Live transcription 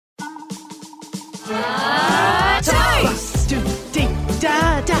Toast!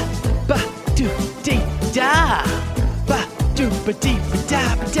 Ba-do-dee-da-da, ba-do-dee-da,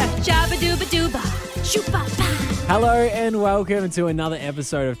 ba-do-ba-dee-ba-da-ba-da. Shabba-dooba-dooba, shoop-ba-ba. Hello and welcome to another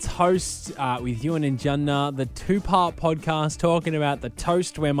episode of Toast with Ewan and Jannah, the two-part podcast talking about the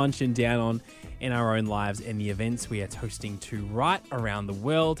toast we're munching down on in our own lives and the events we are toasting to right around the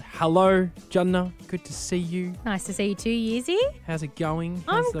world. Hello, Jannah. Good to see you. Nice to see you too, Yeezy. How's it going?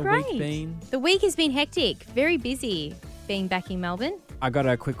 I'm How's the great. week been? The week has been hectic, very busy being back in Melbourne. I got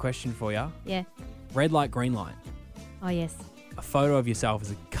a quick question for you. Yeah. Red light, green light. Oh, yes. A photo of yourself as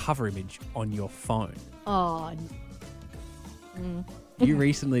a cover image on your phone. Oh, You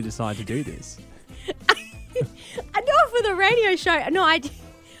recently decided to do this. I know for the radio show. No,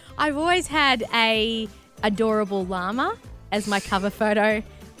 I've always had a adorable llama as my cover photo.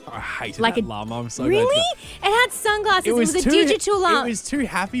 I hated Like that a- llama. I'm so Really? glad It had sunglasses. It was a too- digital llama. It was too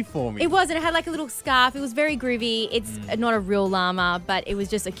happy for me. It wasn't. It had like a little scarf. It was very groovy. It's not a real llama, but it was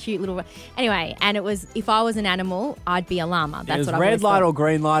just a cute little... Anyway, and it was, if I was an animal, I'd be a llama. That's it was what I red light thought. or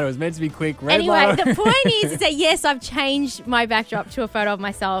green light. It was meant to be quick. Red Anyway, light. the point is that yes, I've changed my backdrop to a photo of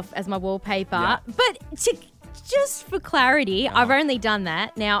myself as my wallpaper. Yeah. But just for clarity, I've only done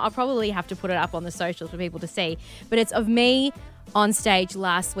that. Now, I'll probably have to put it up on the socials for people to see. But it's of me on stage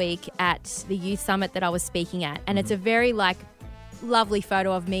last week at the youth summit that I was speaking at. And it's a very lovely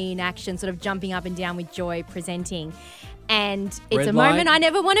photo of me in action, sort of jumping up and down with joy, presenting. And it's Red a light. moment I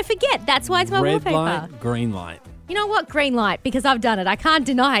never want to forget. That's why it's my Red wallpaper. light, green light. You know what? Green light, because I've done it. I can't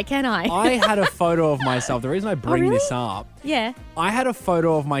deny it, can I? I had a photo of myself. The reason I bring really? this up, Yeah. I had a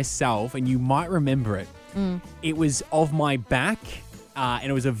photo of myself, and you might remember it. It was of my back, and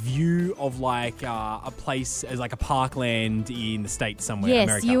it was a view of a place as like a parkland in the States somewhere, Yes,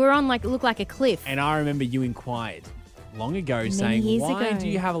 America. you were on it looked like a cliff. And I remember you inquired long ago saying, years why ago. do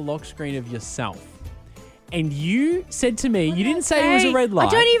you have a lock screen of yourself? And you said to me, you didn't say it was a red light.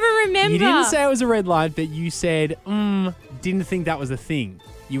 I don't even remember. You didn't say it was a red light, but you said, didn't think that was a thing.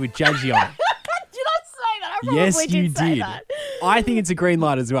 You were judgy on it. Did I say that? I probably Yes, you did say did. that. I think it's a green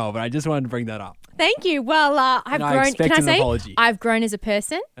light as well, but I just wanted to bring that up. Thank you. Well, I've And I grown. expect Can I an say apology. I've grown as a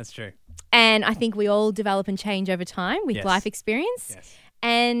person, That's true. and I think we all develop and change over time with Yes. life experience. Yes.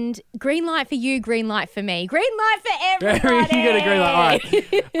 And green light for you, green light for me, green light for everybody. You got a green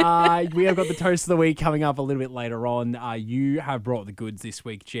light. All right. We have got the toast of the week coming up a little bit later on. You have brought the goods this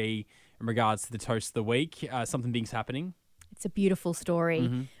week, G, in regards to the toast of the week. Something big's happening. It's a beautiful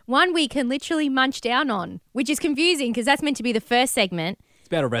story. One we can literally munch down on, which is confusing because that's meant to be the first segment.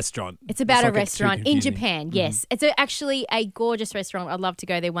 It's about a restaurant. It's about Let's a not get too restaurant in confusing. Japan, yes. It's actually a gorgeous restaurant. I'd love to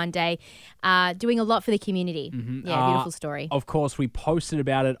go there one day. Doing a lot for the community. Yeah, beautiful story. Of course, we posted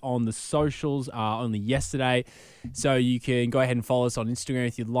about it on the socials only yesterday. So you can go ahead and follow us on Instagram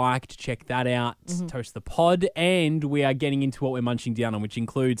if you'd like to check that out. Toast the pod. And we are getting into what we're munching down on, which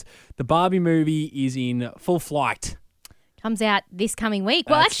includes the Barbie movie is in full flight. Comes out this coming week.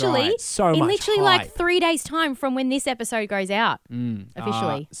 Well, That's actually, right. So in much literally hype. 3 days' time from when this episode goes out,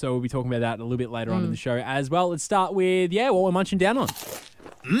 officially. So we'll be talking about that a little bit later on in the show as well. Let's start with, what we're munching down on.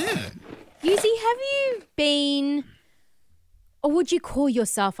 Yuzi, have you been, or would you call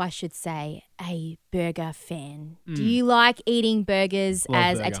yourself, I should say, a burger fan? Do you like eating burgers Love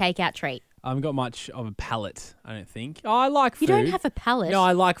as burger. a takeout treat? I haven't got much of a palate, I don't think. Oh, I like food. You don't have a palate. No,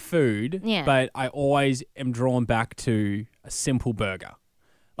 I like food, Yeah. but I always am drawn back to a simple burger.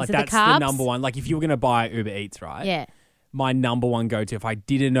 Like Is it the that's the carbs? number one. Like if you were going to buy Uber Eats, right? Yeah. My number one go-to, if I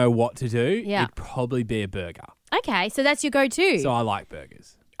didn't know what to do, Yeah. it'd probably be a burger. Okay, so that's your go-to. So I like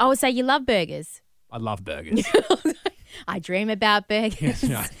burgers. I would say you love burgers. I love burgers. I dream about burgers.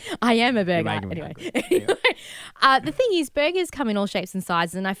 Right. I am a burger. making me Anyway. hungry. The thing is, burgers come in all shapes and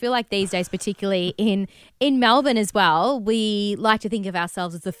sizes, and I feel like these days, particularly in Melbourne as well, we like to think of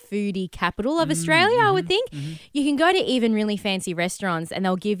ourselves as the foodie capital of Australia, I would think. You can go to even really fancy restaurants and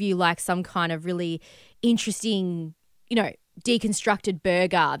they'll give you like some kind of really interesting, deconstructed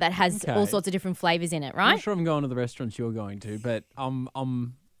burger that has Okay. all sorts of different flavors in it, I'm right? not sure if I'm going to the restaurants you're going to, but I'm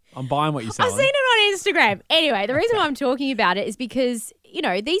buying what you're selling. I've seen it on Instagram. Anyway, the reason why I'm talking about it is because,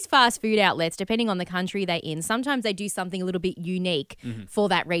 these fast food outlets, depending on the country they're in, sometimes they do something a little bit unique for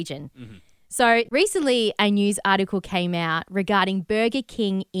that region. So recently a news article came out regarding Burger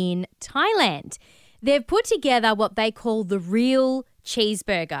King in Thailand. They've put together what they call the real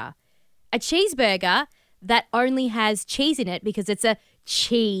cheeseburger. A cheeseburger that only has cheese in it because it's a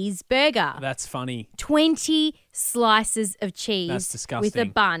cheeseburger. That's funny. 20 slices of cheese That's disgusting. with a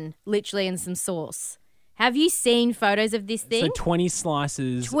bun, literally, and some sauce. Have you seen photos of this thing? So 20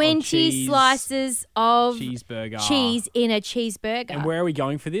 slices 20 of cheese, slices of cheeseburger. cheese in a cheeseburger. And where are we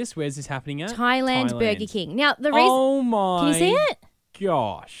going for this? Where's this happening at? Thailand Burger King. Now, the reason... Oh my Can you see it?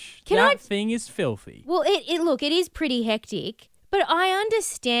 gosh. Can that I- thing is filthy. Well, it is pretty hectic, but I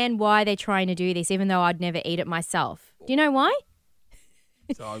understand why they're trying to do this, even though I'd never eat it myself. Do you know why?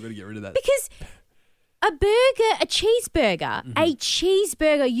 So I've got to get rid of that. Because a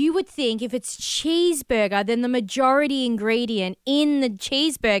cheeseburger, you would think if it's cheeseburger, then the majority ingredient in the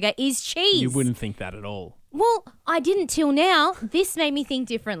cheeseburger is cheese. You wouldn't think that at all. Well, I didn't till now. This made me think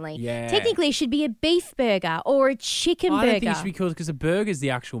differently. Yeah. Technically, it should be a beef burger or a chicken I burger. don't think it should be called because a burger is the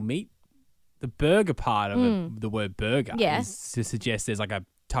actual meat. The burger part of the word burger is to suggest there's like a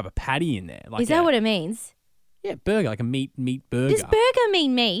type of patty in there. Like is that what it means? Yeah, burger, like a meat burger. Does burger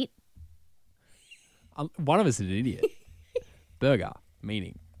mean meat? One of us is an idiot. Burger,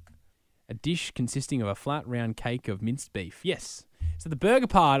 meaning a dish consisting of a flat, round cake of minced beef. Yes. So the burger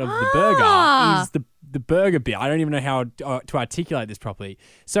part of the burger is the burger bit. I don't even know how to articulate this properly.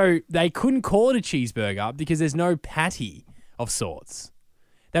 So they couldn't call it a cheeseburger because there's no patty of sorts.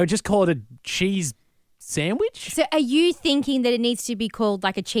 They would just call it a cheese sandwich. So are you thinking that it needs to be called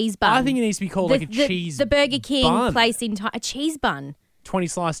like a cheese bun? I think it needs to be called like a cheese The Burger King bun. place in a cheese bun. 20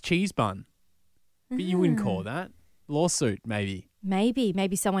 slice cheese bun. But you wouldn't call that. Lawsuit, maybe.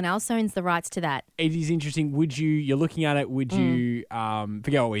 Maybe someone else owns the rights to that. It is interesting. You're looking at it, would you,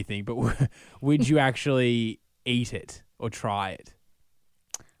 forget what we think, but would you actually eat it or try it?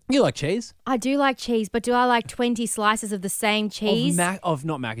 You like cheese? I do like cheese, but do I like 20 slices of the same cheese? Of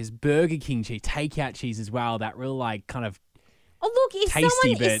not Macca's, Burger King cheese, takeout cheese as well, that real like kind of Oh, look, if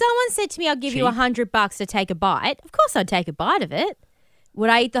tasty someone said to me, I'll give you cheap. $100 to take a bite, of course I'd take a bite of it. Would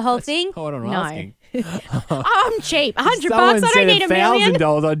I eat the whole thing? Hold on, I'm no. asking. I'm cheap. $100 Someone I don't said need $1 million.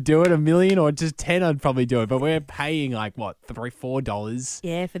 $1,000, I'd do it. $1 million or just 10, I'd probably do it. But we're paying like what, $3-4?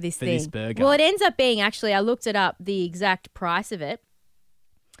 Yeah, for this thing. This burger. Well, it ends up being actually, I looked it up, the exact price of it.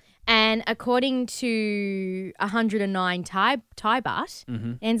 And according to 109 Thai baht,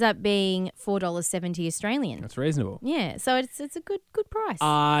 it ends up being $4.70 Australian. That's reasonable. Yeah, so it's a good price.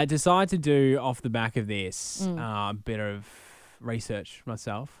 I decided to do off the back of this a bit of research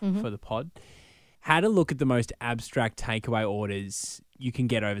myself for the pod. Had a look at the most abstract takeaway orders you can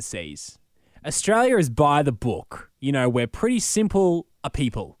get overseas. Australia is by the book. You know, we're pretty simple a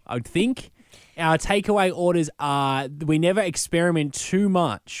people, I would think. Our takeaway orders are, we never experiment too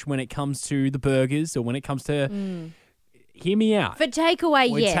much when it comes to the burgers or when it comes to, hear me out. For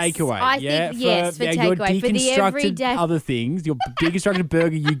takeaway, yes. Takeaway, I yeah. think yes, for Your takeaway. For the deconstructed everyday. other things, your deconstructed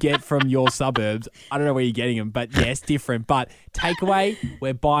burger you get from your suburbs. I don't know where you're getting them, but yes, different. But takeaway,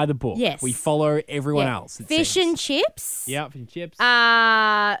 we're by the book. Yes. We follow everyone Yeah. else. it Fish seems. and chips. Yeah, fish and chips.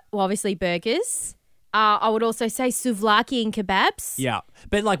 Well, obviously burgers. I would also say souvlaki and kebabs. Yeah,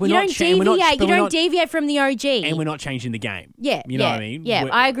 but like we're You not don't changing. deviate. You don't deviate from the OG. and we're not changing the game. Yeah, you know yeah, what I mean. Yeah,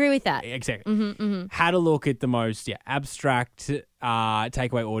 We're- I agree with that. Exactly. Had a look at the most abstract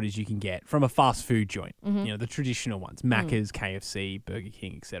takeaway orders you can get from a fast food joint. You know, the traditional ones: Macca's, KFC, Burger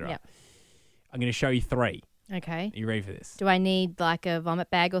King, etc. Yep. I'm going to show you 3. Okay. Are you ready for this? Do I need like a vomit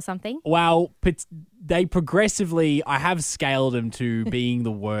bag or something? Well, they progressively, I have scaled them to being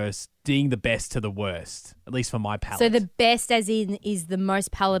the worst, being the best to the worst, at least for my palate. So the best, as in, is the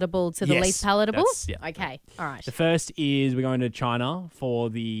most palatable to the Yes, least palatable? yeah. Okay. All right. The first is we're going to China for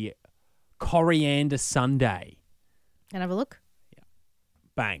the coriander sundae. Can I have a look?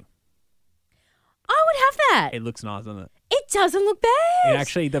 Bang. I would have that. It looks nice, doesn't it? It doesn't look bad. It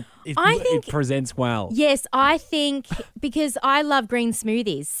actually, I think- it presents well. Yes, I think because I love green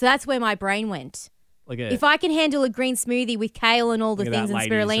smoothies. So that's where my brain went. Look at If I can handle a green smoothie with kale and all the Look at things that and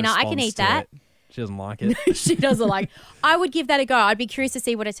lady's spirulina, I can response eat to that. it. She doesn't like it. She doesn't like. I would give that a go. I'd be curious to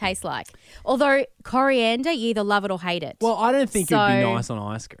see what it tastes like. Although coriander, you either love it or hate it. Well, I don't think it'd So- be nice on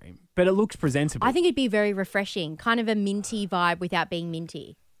ice cream, but it looks presentable. I think it'd be very refreshing, kind of a minty vibe without being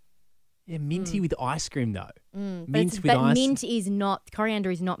minty. Yeah, minty with ice cream though. But mint is not,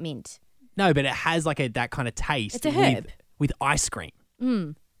 coriander is not mint. No, but it has like that kind of taste. It's a herb. with ice cream.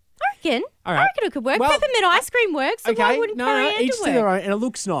 I reckon. All I right. reckon it could work. Well, Peppermint ice cream works, so why wouldn't no, coriander each work? to their own, and it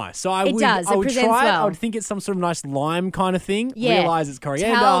looks nice. So I It would, does. I It would presents try it. I well. would think it's some sort of nice lime kind of thing. Yeah. Realize it's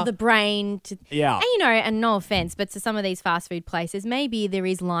coriander. Tell the brain to... Yeah. And, you know, and no offense, but to some of these fast food places, maybe there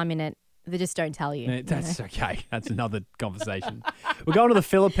is lime in it. They just don't tell you. That's okay. That's another conversation. We're going to the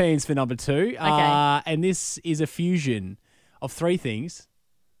Philippines for number 2. Okay. And this is a fusion of 3 things.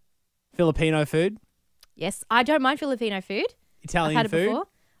 Filipino food, Yes, I don't mind Filipino food. Italian I've had food, it before.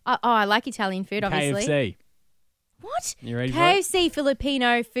 I like Italian food, obviously. KFC. What? You ready for it? KFC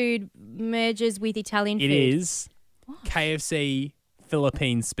Filipino food merges with Italian It food. is KFC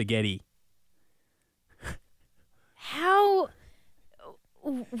Philippine spaghetti. How?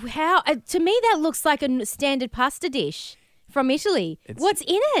 To me, that looks like a standard pasta dish from Italy. What's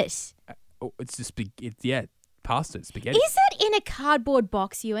in it? It's just pasta, spaghetti. Is it in a cardboard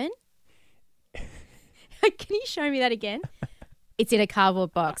box, Ewan? Can you show me that again? It's in a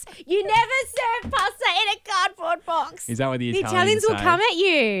cardboard box. You never serve pasta in a cardboard box. Is that what the Italians will say? come at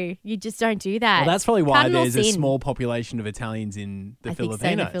you. You just don't do that. Well, that's probably why Cardinal there's a sin. small population of Italians in the I think so,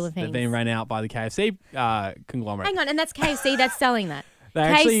 Filipinos. the Philippines. They've been run out by the KFC conglomerate. Hang on, and that's KFC that's selling that. They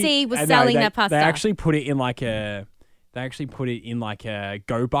KFC was selling that pasta. They actually put it in like a. They actually put it in like a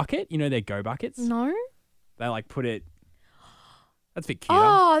go bucket. You know their go buckets. No. They like put it. That's a bit cuter.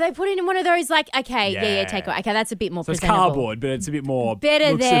 Oh, they put it in one of those like yeah, take away. Okay, that's a bit more So it's presentable. cardboard, but it's a bit more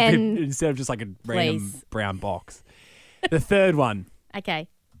Better looks than- instead of just like a random Please. brown box. The third one. Okay.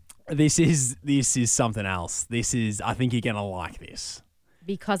 This is something else. I think you're gonna like this.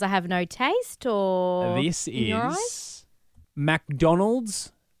 Because I have no taste, or This in your eyes? is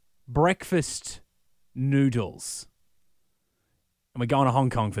McDonald's breakfast noodles. And we're going to Hong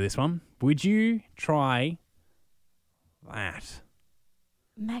Kong for this one. Would you try that?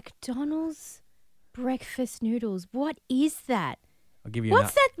 McDonald's breakfast noodles. What is that? I'll give you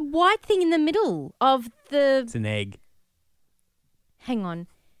What's that white thing in the middle of the... It's an egg. Hang on.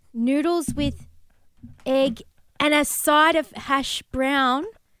 Noodles with egg and a side of hash brown.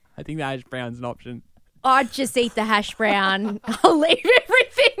 I think the hash brown's an option. I'd just eat the hash brown. I'll leave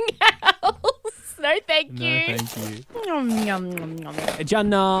everything else. No, thank you. No, thank you. Nom, nom, nom, nom.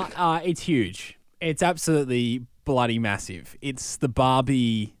 Jannah, it's huge. It's absolutely bloody massive. It's the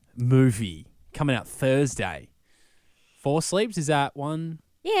Barbie movie coming out Thursday. 4 sleeps, is that 1,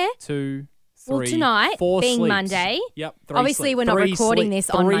 Yeah. 2, 3, Well, tonight, 4 being sleeps. Monday, Yep. 3 obviously sleep- we're not 3 recording sleep- this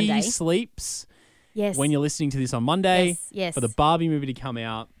on Monday. 3 sleeps Yes. when you're listening to this on Monday Yes. for the Barbie movie to come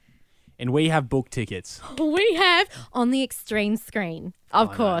out. And we have book tickets. We have on the extreme screen, of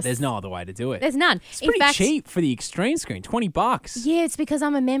I know, course. There's no other way to do it. There's none. It's pretty cheap for the extreme screen, $20. Yeah, it's because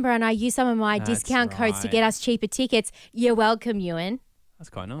I'm a member and I use some of my That's discount codes to right. get us cheaper tickets. You're welcome, Ewan. That's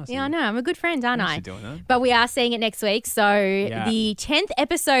quite nice. Yeah, I know. I'm a good friend, aren't Thanks I? for doing that. But we are seeing it next week. So Yeah. the 10th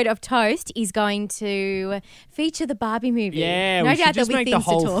episode of Toast is going to feature the Barbie movie. Yeah, no we doubt should just there'll make be the things to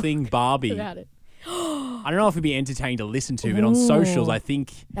whole talk thing Barbie. about it. I don't know if it'd be entertaining to listen to, but on socials, I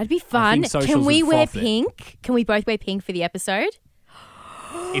think That'd be fun. socials Can we would wear froth it. pink? Can we both wear pink for the episode?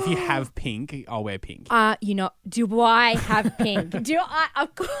 if you have pink, I'll wear pink. Do I have pink? Do I?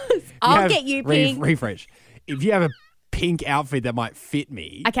 Of course. I'll get you pink. Refresh. If you have a pink outfit that might fit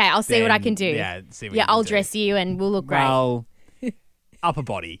me. Okay, I'll see what I then, can do. Yeah, see what you Yeah, can I'll do. dress you and we'll look great. Well, upper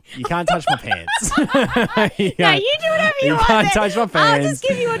body. You can't touch my pants. No, you do whatever you want. can't then. touch my pants. I'll just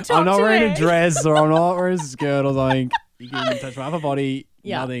give you a top I'm not to wearing wear. a dress or I'm not wearing a skirt or something. You can touch my upper body.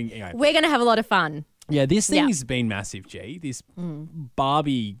 Yeah. Nothing. Anyway. We're going to have a lot of fun. Yeah, this Yeah. thing's been massive, G. This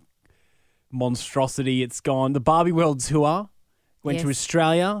Barbie monstrosity. It's gone. The Barbie World Tour went to Yes.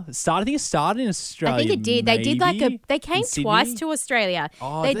 Australia. I think it started in Australia. I think it did. They did maybe, they came in Sydney. twice to Australia.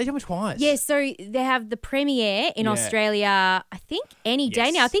 Oh, They- they did it twice. Yeah, so they have the premiere in Yeah. Australia, I think, any day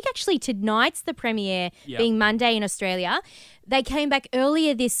Yes. now. I think actually tonight's the premiere, Yeah. being Monday in Australia. They came back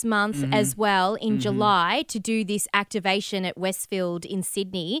earlier this month Mm-hmm. as well in July to do this activation at Westfield in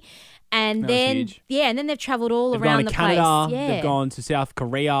Sydney. And That was then, huge. yeah, and then they've travelled all They've around gone the to Canada, place. Yeah. they've gone to South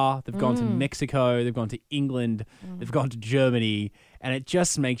Korea, they've gone to Mexico, they've gone to England, they've gone to Germany, and it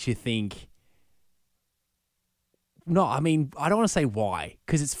just makes you think. No, I mean, I don't want to say why,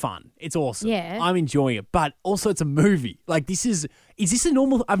 because it's fun. It's awesome. Yeah. I'm enjoying it, but also it's a movie. Like, is this a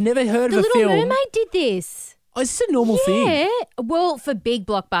normal, I've never heard The of a Little film. Mermaid did this. Oh, is this a normal thing? Yeah. Well, for big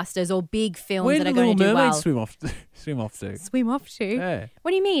blockbusters or big films Where that did are the Little going to do Mermaid well. swim off to? Swim off to? Yeah.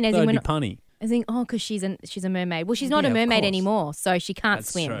 What do you mean? As in, That'd when, be punny. as in, because she's a mermaid. Well, she's not Yeah, a of mermaid course. anymore, so she can't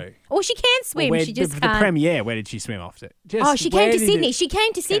That's swim. true. Or she can swim. Where- She just the can't. premiere, where did she swim off to? Oh, she Where came to did Sydney. it- She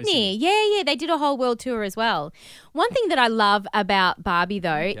came to Sydney. Yeah. They did a whole world tour as well. One thing that I love about Barbie,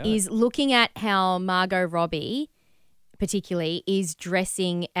 though, Go. is looking at how Margot Robbie, particularly, is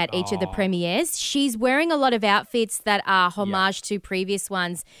dressing at each of the premieres. She's wearing a lot of outfits that are homage to previous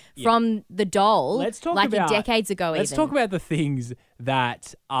ones from the doll, Let's talk like about decades ago. Let's even. talk about the things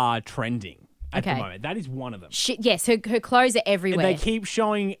that are trending at the Okay. moment. That is one of them. Yes, her clothes are And everywhere. they keep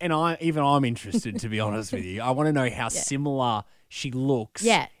showing, and I'm interested, to be honest with you. I want to know how similar she looks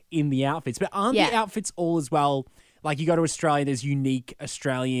Yeah. in the outfits. But aren't Yeah. the outfits all as well, Like you go to Australia, there's unique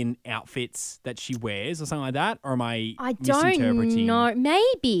Australian outfits that she wears or something like that? Or am I misinterpreting? Don't know.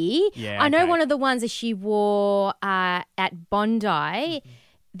 Maybe. Yeah, I know okay. one of the ones that she wore at Bondi,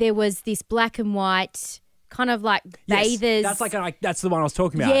 there was this black and white kind of like bathers. Yes, that's the one I was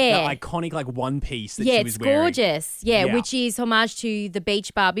talking about. Yeah. That iconic like one piece that Yeah, she was it's wearing. gorgeous. Yeah, Yeah. which is homage to the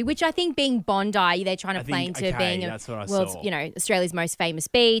beach Barbie, which I think being Bondi, they're trying to I play think- into okay, being that's what I world's, saw. Australia's most famous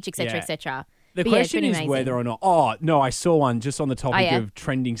beach, etc., Yeah. etc. The But yeah, it's question pretty is amazing. whether or not. Oh no, I saw one just on the topic yeah? of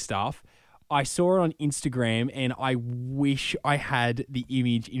trending stuff. I saw it on Instagram, and I wish I had the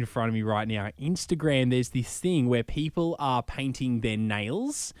image in front of me right now. Instagram, there's this thing where people are painting their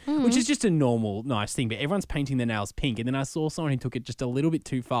nails, Mm-hmm. which is just a normal, nice thing, but everyone's painting their nails pink. And then I saw someone who took it just a little bit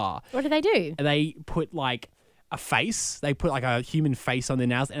too far. What do they do? They put like a face, they put like a human face on their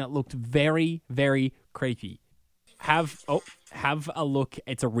nails, and it looked very, very creepy. Have a look.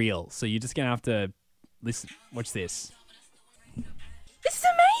 It's a reel, so you're just gonna have to listen. Watch this. This is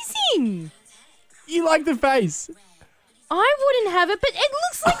amazing. You like the face? I wouldn't have it, but it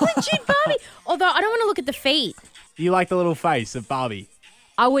looks like legit Barbie. Although I don't want to look at the feet. You like the little face of Barbie?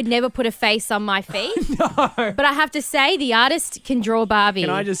 I would never put a face on my feet. No. But I have to say, the artist can draw Barbie. Can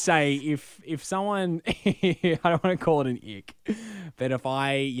I just say, if someone, I don't want to call it an ick, but if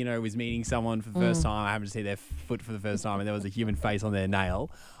I, was meeting someone for the first time, I happened to see their foot for the first time, and there was a human face on their nail,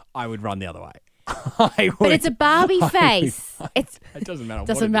 I would run the other way. But it's a Barbie face. It doesn't matter.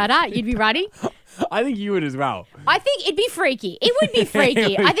 doesn't matter. You'd be running. I think you would as well. I think it'd be freaky. It would be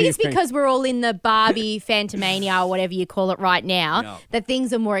freaky. would I think be it's because we're all in the Barbie Phantomania or whatever you call it right now Yeah. that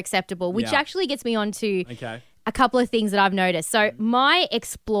things are more acceptable, which Yeah. actually gets me on to Okay. a couple of things that I've noticed. So my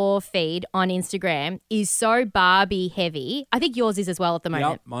explore feed on Instagram is so Barbie heavy. I think yours is as well at the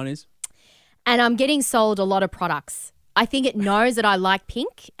moment. Yep, mine is. And I'm getting sold a lot of products. I think it knows that I like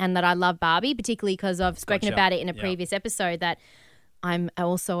pink and that I love Barbie, particularly because I've spoken Gotcha. about it in a Yep. previous episode that I'm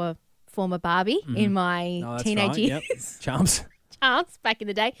also a former Barbie in my Oh, that's teenage right. years. Yep. Chumps. Chance back in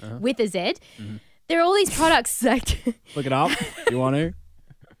the day Uh-huh. with a Z. There are all these products that Look it up if you want to.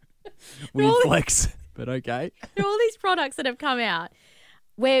 Weird flex, but okay. there are all these products that have come out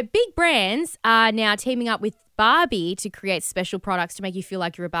where big brands are now teaming up with Barbie to create special products to make you feel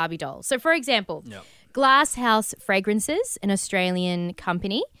like you're a Barbie doll. So, for example, Yep. Glass House Fragrances, an Australian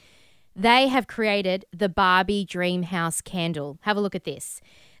company, they have created the Barbie Dream House candle. Have a look at this.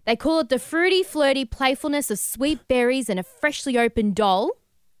 They call it the fruity, flirty playfulness of sweet berries and a freshly opened doll.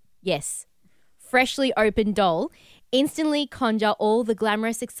 Yes, freshly opened doll. Instantly conjure all the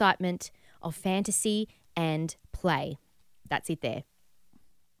glamorous excitement of fantasy and play. That's it there.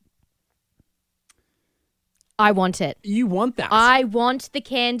 I want it. You want that? I want the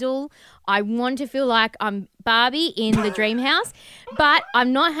candle. I want to feel like I'm Barbie in the dream house, but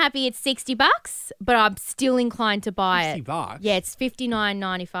I'm not happy it's $60, but I'm still inclined to buy it. $60? Yeah, it's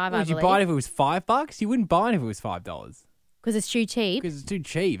 $59.95, Would you buy it if it was $5? You wouldn't buy it if it was $5 because it's too cheap. because it's too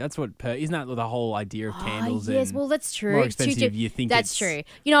cheap. That's what. Isn't that the whole idea of candles? Yes, and well, that's true. more It's too expensive. cheap. You think That's it's, true.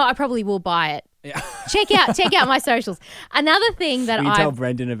 You know, I probably will buy it. Yeah. Check out my socials. Another thing that Will you tell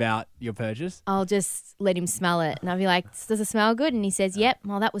Brendan about your purchase? I'll just let him smell it, and I'll be like, "Does it smell good?" And he says, "Yep."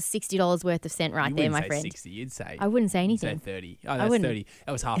 Well, that was $60 worth of scent right You there, wouldn't my say friend. 60. You'd say. I wouldn't say You'd say anything. 30. Oh, that's wouldn't. 30.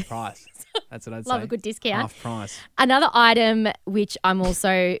 That was half price. That's what I'd say. Love a good discount. Half price. Another item which I'm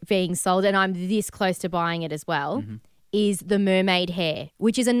also being sold, and I'm this close to buying it as well, Mm-hmm. is the Mermaid Hair,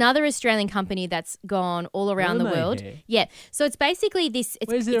 which is another Australian company that's gone all around the Mermaid world. hair? Yeah, so it's basically this.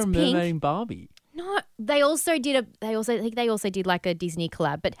 Where's there it's a pink. mermaid in Barbie? No, they also did I think they also did like a Disney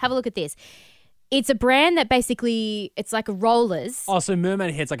collab. But have a look at this. It's a brand that basically it's like a rollers. Oh, so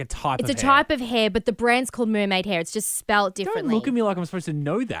mermaid hair's like a type It's of a hair. type of hair, but the brand's called Mermaid Hair. It's just spelled differently. Don't look at me like I'm supposed to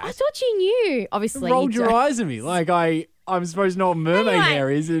know that. I thought you knew. Obviously, Rolled you your don't. eyes at me like I'm supposed to know what mermaid Anyway, hair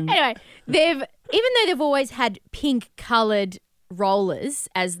is. And Anyway, even though they've always had pink coloured rollers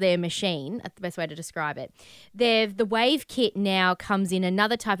as their machine, that's the best way to describe it. The wave kit now comes in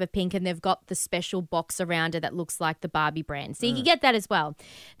another type of pink, and they've got the special box around it that looks like the Barbie brand. So you can get that as well.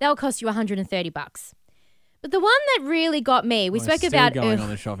 That'll cost you $130. But the one that really got me, we spoke still about going on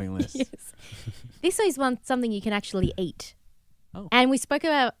the shopping list. Yes. This is something you can actually eat. Oh. And we spoke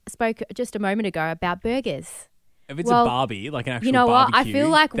just a moment ago about burgers. If it's Well, a Barbie, like an actual You know what? I barbecue, feel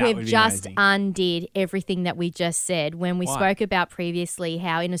like that we've would be just amazing. undid everything that we just said when we Why? spoke about previously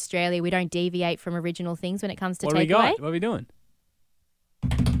how in Australia we don't deviate from original things when it comes to What do we takeaway. got? What are we doing?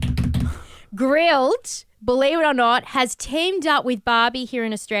 Grilled, believe it or not, has teamed up with Barbie here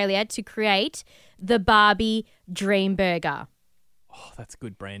in Australia to create the Barbie Dream Burger. Oh, that's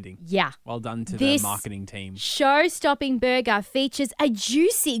good branding. Yeah. Well done to This the marketing team. Show-stopping burger features a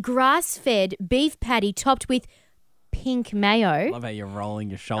juicy grass-fed beef patty topped with pink mayo. Love how you're rolling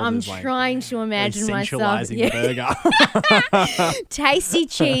your shoulders. I'm like, trying to imagine myself. sensualizing the burger. Tasty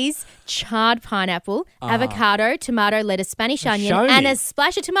cheese, charred pineapple, avocado, tomato, lettuce, Spanish onion, Show and me. a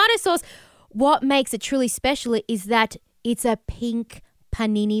splash of tomato sauce. What makes it truly special is that it's a pink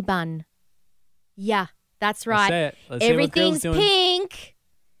panini bun. Yeah, that's right. Let's see it. Let's see what Grill's Everything's doing. pink.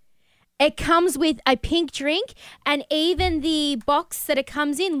 It comes with a pink drink, and even the box that it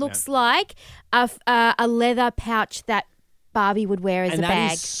comes in looks like a leather pouch that Barbie would wear as And a that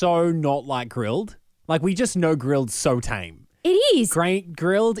bag. is so not like Grilled. Like, we just know Grilled's so tame. It is.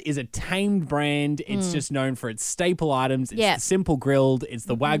 Grilled is a tamed brand. It's just known for its staple items. It's Yeah. the simple grilled. It's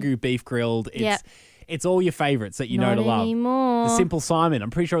the Wagyu beef grilled. It's it's all your favorites that you know Not to love. anymore. The Simple Simon. I'm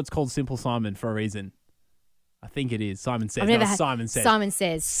pretty sure it's called Simple Simon for a reason. I think it is. Simon Says. I've never No, had Simon Says. Simon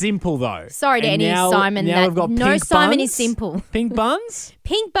Says. Simple though. Sorry to And any now- Simon now that we've got no pink Simon buns. is simple. Pink buns.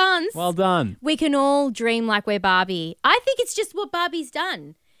 Pink buns. Well done. We can all dream like we're Barbie. I think it's just what Barbie's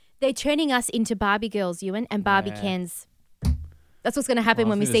done. They're turning us into Barbie girls, Ewan, and Barbie Kens. That's what's going to happen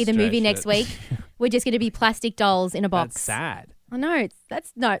Well, when we it's gonna see the movie stretch next it. week. We're just going to be plastic dolls in a box. That's sad. I know.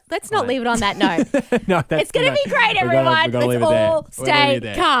 Let's not Right. leave it on that note. No, that's It's going to be great, we're everyone. gonna leave Let's it there. all We're gonna stay leave it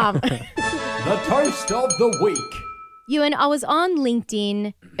there. calm. The toast of the week. Ewan, I was on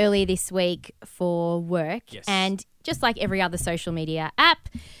LinkedIn earlier this week for work. Yes. And just like every other social media app,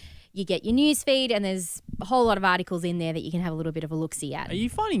 you get your news feed and there's a whole lot of articles in there that you can have a little bit of a look-see at. Are you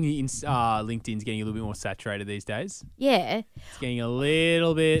finding LinkedIn's getting a little bit more saturated these days? Yeah. It's getting a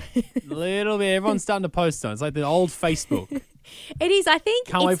little bit. Everyone's starting to post on it. It's like the old Facebook. It is, I think.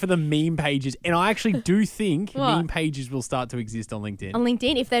 Can't wait for the meme pages. And I actually do think What? meme pages will start to exist on LinkedIn. on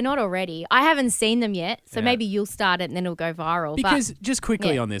LinkedIn, if they're not already. I haven't seen them yet, so Yeah. maybe you'll start it and then it'll go viral. Because just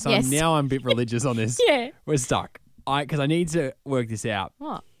quickly yeah. on this, Yes. I'm a bit religious on this. Yeah. We're stuck. Because I need to work this out.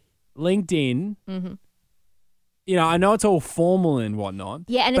 What? LinkedIn, Mm-hmm. you know, I know it's all formal and whatnot.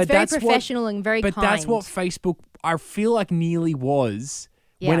 Yeah, and but it's very that's what- professional and very But kind. that's what Facebook, I feel like, nearly was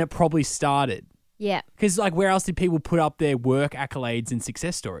when Yeah. it probably started. Yeah. Because, like, where else did people put up their work accolades and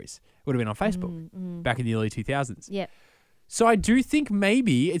success stories? It would have been on Facebook back in the early 2000s. Yeah. So I do think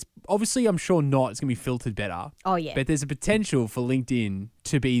maybe it's obviously, I'm sure not, it's going to be filtered better. Oh, yeah. But there's a potential for LinkedIn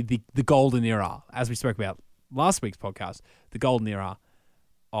to be the golden era, as we spoke about last week's podcast, the golden era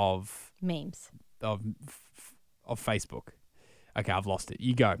of Memes. of Facebook. Okay, I've lost it.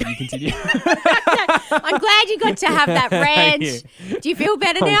 You go. You continue. I'm glad you got to have that rant. you. Do you feel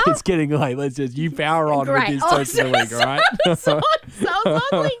better now? It's getting late. Let's just, you power on Great. with this toast of the week, all right? So I was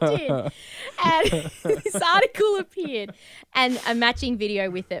on LinkedIn and this article appeared and a matching video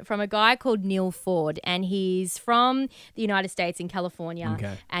with it from a guy called Neil Ford, and he's from the United States in California.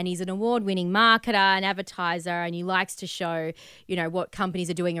 Okay. And he's an award-winning marketer and advertiser, and he likes to show, you know, what companies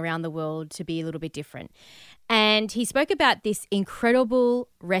are doing around the world to be a little bit different. And he spoke about this incredible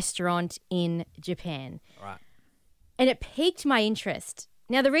restaurant in Japan. Right. And it piqued my interest.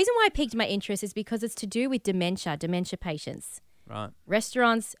 Now, the reason why it piqued my interest is because it's to do with dementia patients. Right.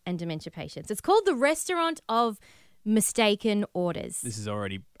 Restaurants and dementia patients. It's called the Restaurant of Mistaken Orders. This is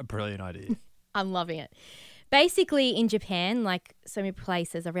already a brilliant idea. I'm loving it. Basically, in Japan, like so many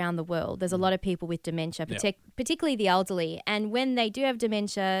places around the world, there's a lot of people with dementia, particularly the elderly. And when they do have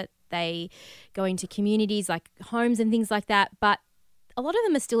dementia, they go into communities like homes and things like that. But a lot of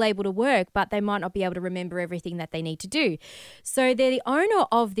them are still able to work, but they might not be able to remember everything that they need to do. So the owner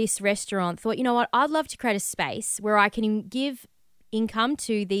of this restaurant thought, you know what, I'd love to create a space where I can give income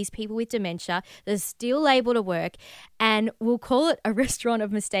to these people with dementia that are still able to work, and we'll call it a restaurant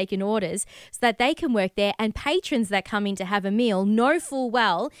of mistaken orders so that they can work there, and patrons that come in to have a meal know full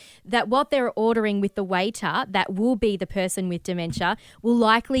well that what they're ordering with the waiter, that will be the person with dementia, will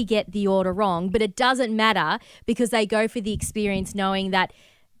likely get the order wrong, but it doesn't matter because they go for the experience knowing that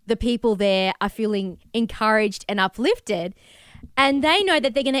the people there are feeling encouraged and uplifted. And they know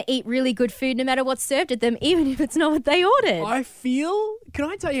that they're going to eat really good food no matter what's served at them, even if it's not what they ordered. Can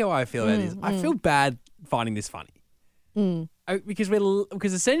I tell you how I feel about this? I feel bad finding this funny.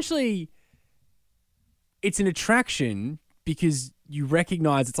 Because essentially it's an attraction because you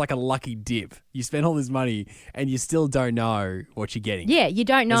recognize it's like a lucky dip. You spend all this money and you still don't know what you're getting. Yeah, you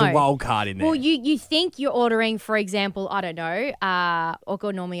don't know. There's a wild card in there. Well, you think you're ordering, for example, I don't know,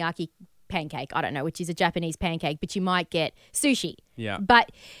 okonomiyaki pancake, I don't know, which is a Japanese pancake, but you might get sushi. Yeah.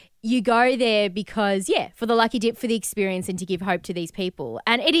 But you go there because, for the lucky dip, for the experience, and to give hope to these people.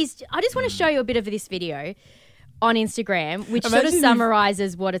 And it is, I just want to show you a bit of this video on Instagram, which sort of Imagine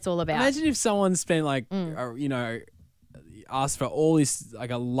summarizes what it's all about. Imagine if someone spent like, you know, asked for all this,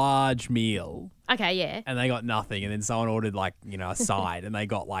 like a large meal, Okay, yeah. and they got nothing, and then someone ordered like, a side, and they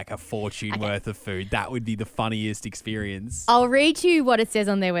got like a fortune worth of food. That would be the funniest experience. I'll read you what it says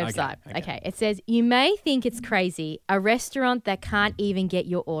on their website. Okay. It says, you may think it's crazy, a restaurant that can't even get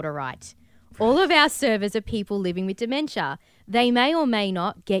your order right. All of our servers are people living with dementia. They may or may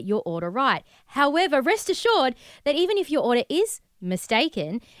not get your order right. However, rest assured that even if your order is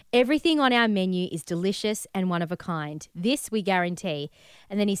mistaken, everything on our menu is delicious and one of a kind. This we guarantee.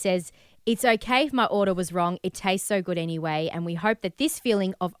 And then he says, it's okay if my order was wrong. It tastes so good anyway. And we hope that this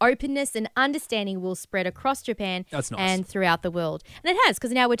feeling of openness and understanding will spread across Japan and throughout the world. And it has,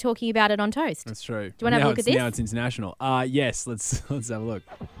 because now we're talking about it on toast. That's true. Do you want to have a look at this? Now it's international. Yes, let's have a look.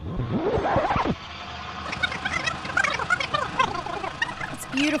 It's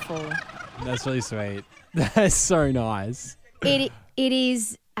beautiful. That's really sweet. That's so nice. It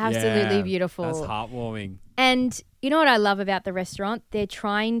is absolutely beautiful. That's heartwarming. And you know what I love about the restaurant? They're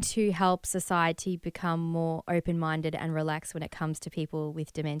trying to help society become more open-minded and relaxed when it comes to people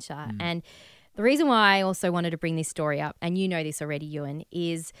with dementia. And the reason why I also wanted to bring this story up, and you know this already, Ewan,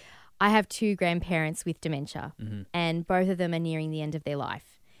 is I have 2 grandparents with dementia, and both of them are nearing the end of their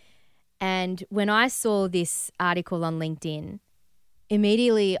life. And when I saw this article on LinkedIn,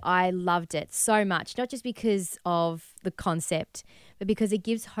 immediately I loved it so much, not just because of the concept, but because it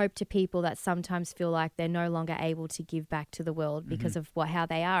gives hope to people that sometimes feel like they're no longer able to give back to the world because of how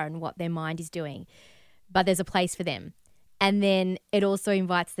they are and what their mind is doing. But there's a place for them. And then it also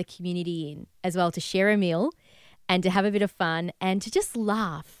invites the community in as well to share a meal and to have a bit of fun and to just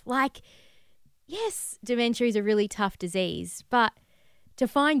laugh. Like, yes, dementia is a really tough disease, but to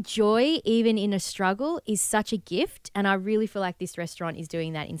find joy even in a struggle is such a gift, and I really feel like this restaurant is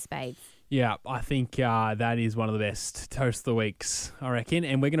doing that in spades. Yeah, I think that is one of the best Toast of the Weeks, I reckon.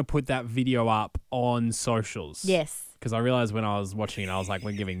 And we're going to put that video up on socials. Yes. Because I realised when I was watching it, I was like,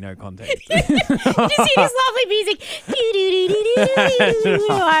 we're giving no context. Just hear this lovely music.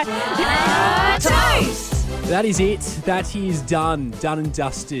 Toast! That is it. That is done. Done and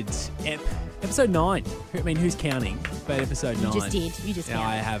dusted. Episode 9. I mean, who's counting? But episode 9. You just did. You just counted.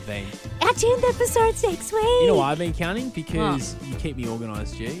 I have been. Our 10th episode's next week. You know why I've been counting? Because you keep me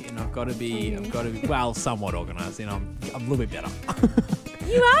organised, G, and I've got to be, well, somewhat organised, and I'm a little bit better.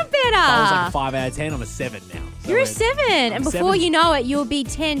 You are better. I was like a 5 out of 10. I'm a 7 now. So you're a 7. And before 7. you know it, you'll be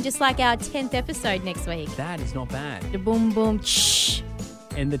 10, just like our 10th episode next week. That is not bad. The boom, boom, shh.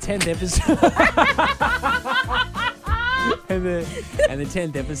 And the 10th episode. and the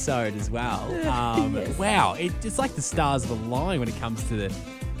 10th episode as well. Yes. Wow, it's like the stars have aligned when it comes to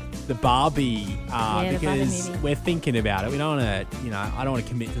the Barbie, the because Barbie movie. we're thinking about it. We don't want to, I don't want to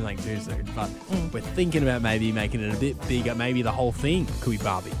commit to something too soon, but we're thinking about maybe making it a bit bigger. Maybe the whole thing could be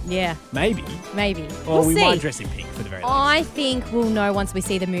Barbie. Yeah. Maybe. We'll Or we see. might dress in pink for the very least. I think we'll know once we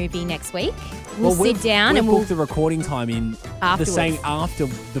see the movie next week. We'll Well, sit down and we'll we'll book the recording time in Afterwards. after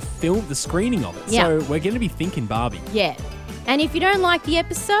the film, the screening of it. Yeah. So we're going to be thinking Barbie. Yeah. And if you don't like the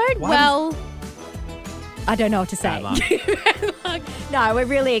episode, well, I don't know what to say. No, we're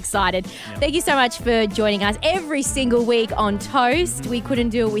really excited. Yeah. Thank you so much for joining us every single week on Toast. We couldn't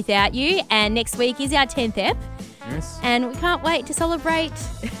do it without you. And next week is our 10th ep. Yes. And we can't wait to celebrate,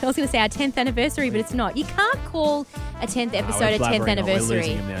 I was going to say our 10th anniversary, but it's not. You can't call a 10th episode a 10th anniversary. We're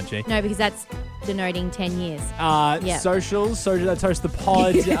losing him now, G. No, because that's denoting 10 years. Socials, Toast the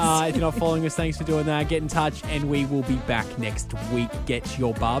Pod. If you're not following us, thanks for doing that. Get in touch, and we will be back next week. Get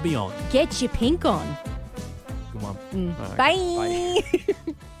your Barbie on. Get your pink on. Good one. Bye.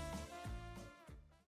 Bye.